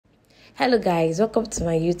Hello guys, welcome to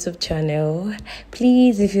my YouTube channel.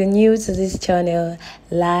 Please, if you're new to this channel,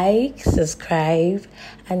 like, subscribe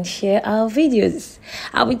and share our videos.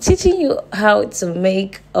 I'll be teaching you how to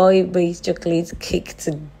make oil-based chocolate cake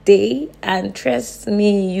today, and trust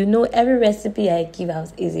me, you know every recipe I give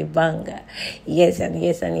out is a banger. Yes and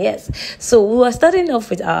yes and yes. So we are starting off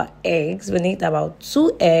with our eggs. We need about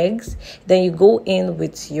 2 eggs. Then you go in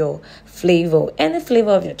with your flavor, any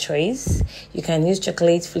flavor of your choice. You can use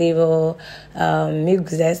chocolate flavor, milk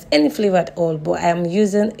zest, any flavor at all, but I'm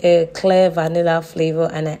using a clear vanilla flavor,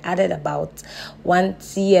 and I added about 1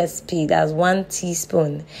 tbsp, that's 1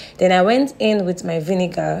 teaspoon. Then I went in with my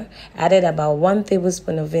vinegar, added about 1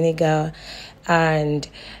 tablespoon of vinegar, and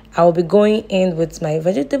I'll be going in with my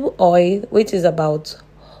vegetable oil, which is about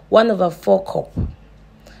 1/4 cup.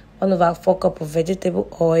 1/4 cup of vegetable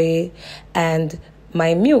oil, and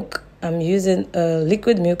my milk. I'm using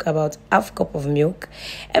liquid milk, about 1/2 cup of milk.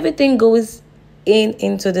 Everything goes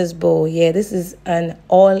into this bowl. Yeah, this is an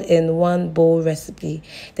all-in-one bowl recipe.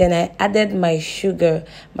 Then I added my sugar.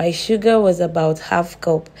 My sugar was about 1/2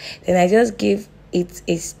 cup. Then I just give it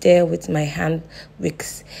a stir with my hand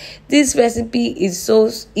whisk. This recipe is so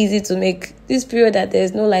easy to make. This period that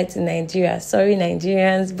there's no light in Nigeria. Sorry,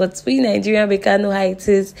 Nigerians, but we Nigerian, we can't know how it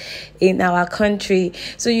is in our country.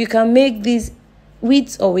 So you can make this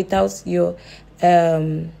with or without your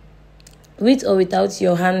hand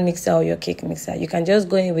mixer or your cake mixer. You can just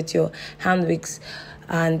go in with your hand whisk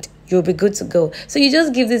and you'll be good to go. So you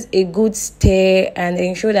just give this a good stir and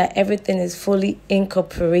ensure that everything is fully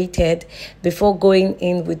incorporated before going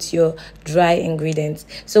in with your dry ingredients.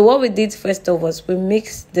 So what we did first of was we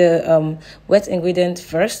mixed the wet ingredient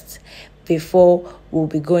first before we'll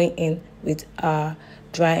be going in with our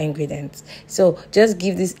dry ingredients. So just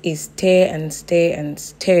give this a stir and stir and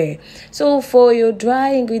stir. So for your dry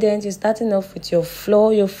ingredients, you're starting off with your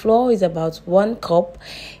flour. Your flour is about 1 cup.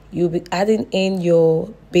 You'll be adding in your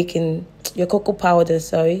cocoa powder.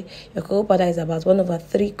 Your cocoa powder is about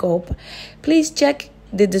 1/3 cup. Please check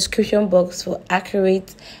the description box for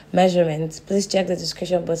accurate measurements.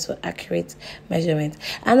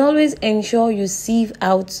 And always ensure you sieve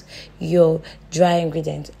out your dry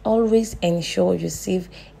ingredients. Always ensure you sieve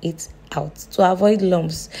it out to avoid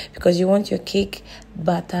lumps, because you want your cake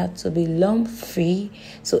batter to be lump free.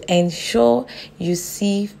 So ensure you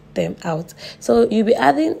sieve them out. So you'll be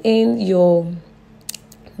adding in your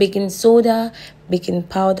baking soda, baking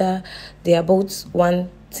powder. They are both 1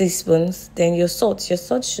 teaspoons. Then your salt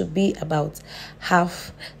should be about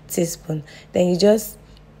 1/2 teaspoon. Then you just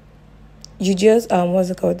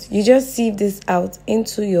sieve this out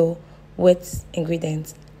into your wet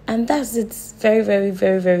ingredients, and that's it. Very, very,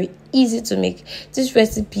 very, very easy to make. This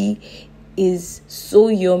recipe is so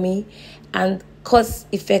yummy and cost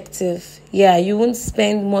effective. Yeah, you won't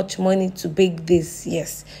spend much money to bake this.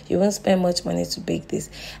 Yes, you won't spend much money to bake this,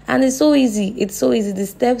 and it's so easy. The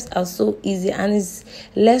steps are so easy, and it's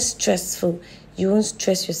less stressful. You won't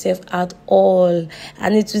stress yourself at all,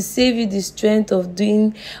 and it will save you the strength of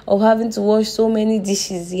having to wash so many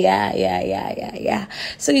dishes. Yeah.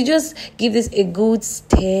 So you just give this a good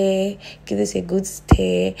stir,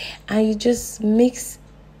 and you just mix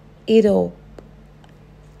it up.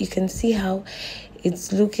 You can see how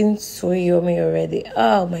it's looking so yummy already.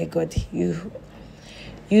 Oh my God, you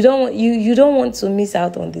don't want to miss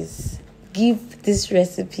out on this. Give this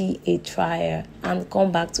recipe a try and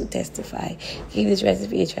come back to testify. So you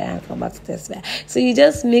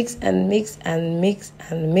just mix and mix and mix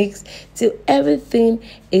and mix till everything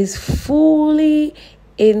is fully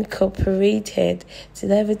incorporated. Just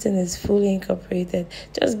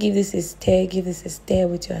give this a stir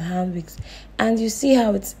with your hand whisk, and you see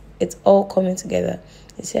how it's all coming together.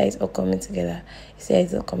 So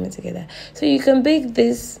you can bake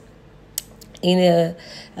this in a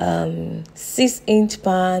 6-inch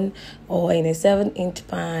pan, or in a 7-inch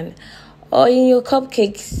pan, or in your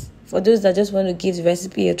cupcakes, for those that just want to give the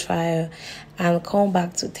recipe a try and come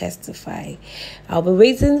back to testify. I'll be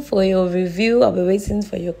waiting for your review. I'll be waiting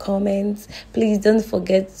for your comments. Please don't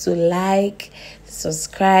forget to like,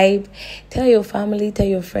 subscribe, tell your family, tell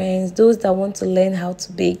your friends, those that want to learn how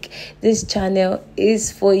to bake. This channel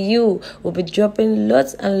is for you. We'll be dropping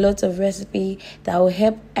lots and lots of recipes that will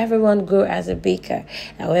help everyone grow as a baker.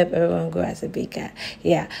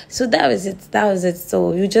 Yeah, so that was it.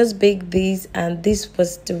 So you just bake these, and this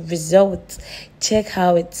was the result. Check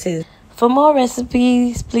how it is. For more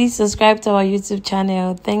recipes, please subscribe to our YouTube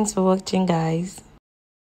channel. Thanks for watching, guys.